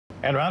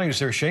And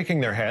Mounties are shaking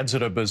their heads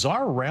at a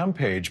bizarre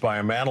rampage by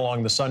a man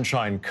along the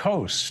Sunshine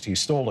Coast. He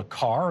stole a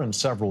car and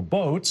several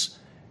boats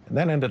and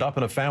then ended up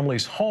in a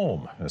family's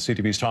home. As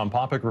CTV's Tom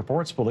Popick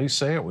reports, police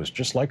say it was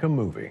just like a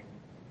movie.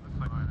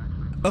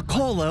 A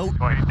call out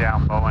Going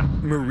down, Bowen.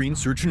 Marine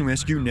search and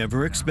rescue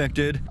never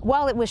expected.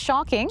 While it was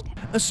shocking,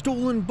 A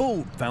stolen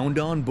boat found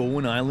on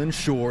Bowen Island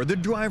shore. The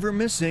driver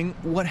missing.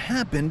 What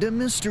happened? A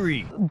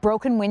mystery.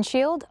 broken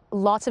windshield,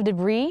 lots of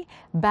debris,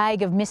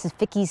 bag of Mrs.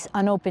 Vicky's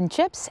unopened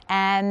chips,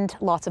 and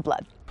lots of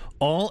blood.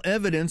 All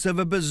evidence of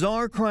a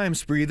bizarre crime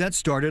spree that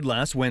started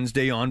last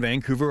Wednesday on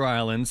Vancouver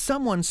Island.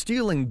 Someone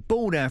stealing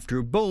boat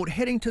after boat,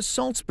 heading to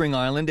Salt Spring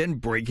Island and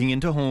breaking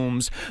into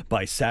homes.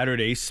 By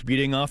Saturday,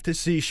 speeding off to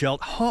Seashell,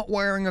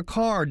 hot-wiring a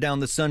car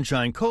down the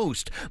Sunshine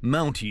Coast.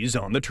 Mounties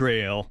on the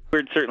trail.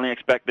 We'd certainly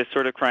expect this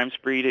sort of crime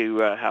spree to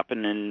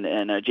happen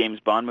in a James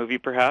Bond movie,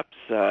 perhaps,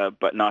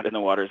 but not in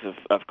the waters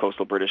of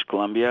coastal British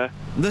Columbia.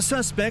 The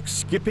suspect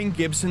skipping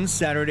Gibson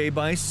Saturday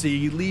by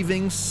sea,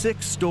 leaving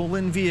 6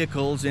 stolen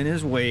vehicles in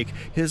his wake.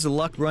 His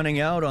luck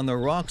running out on the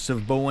rocks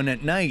of Bowen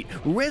at night.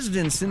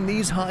 Residents in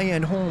these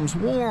high-end homes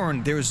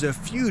warned there's a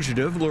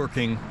fugitive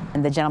lurking.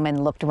 And the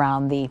gentleman looked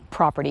around the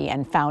property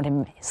and found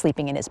him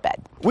sleeping in his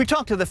bed. We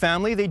talked to the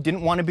family. They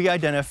didn't want to be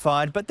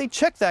identified, but they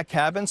checked that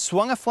cabin,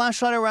 swung a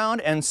flashlight around,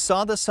 and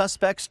saw the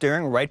suspect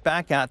staring right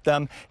back at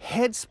them,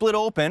 head split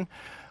open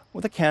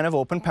with a can of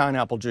open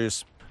pineapple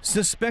juice.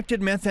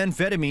 Suspected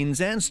methamphetamines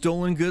and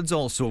stolen goods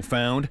also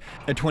found.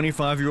 A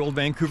 25-year-old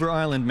Vancouver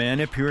Island man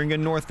appearing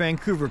in North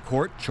Vancouver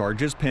court,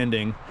 charges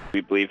pending.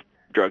 We believe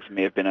drugs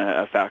may have been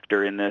a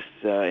factor in this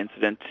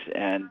incident,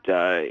 and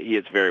he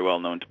is very well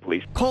known to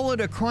police. Call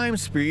it a crime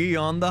spree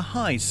on the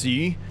high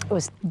sea. It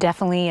was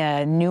definitely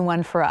a new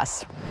one for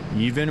us.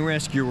 Even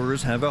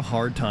rescuers have a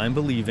hard time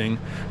believing.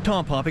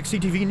 Tom Popick,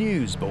 CTV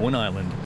News, Bowen Island.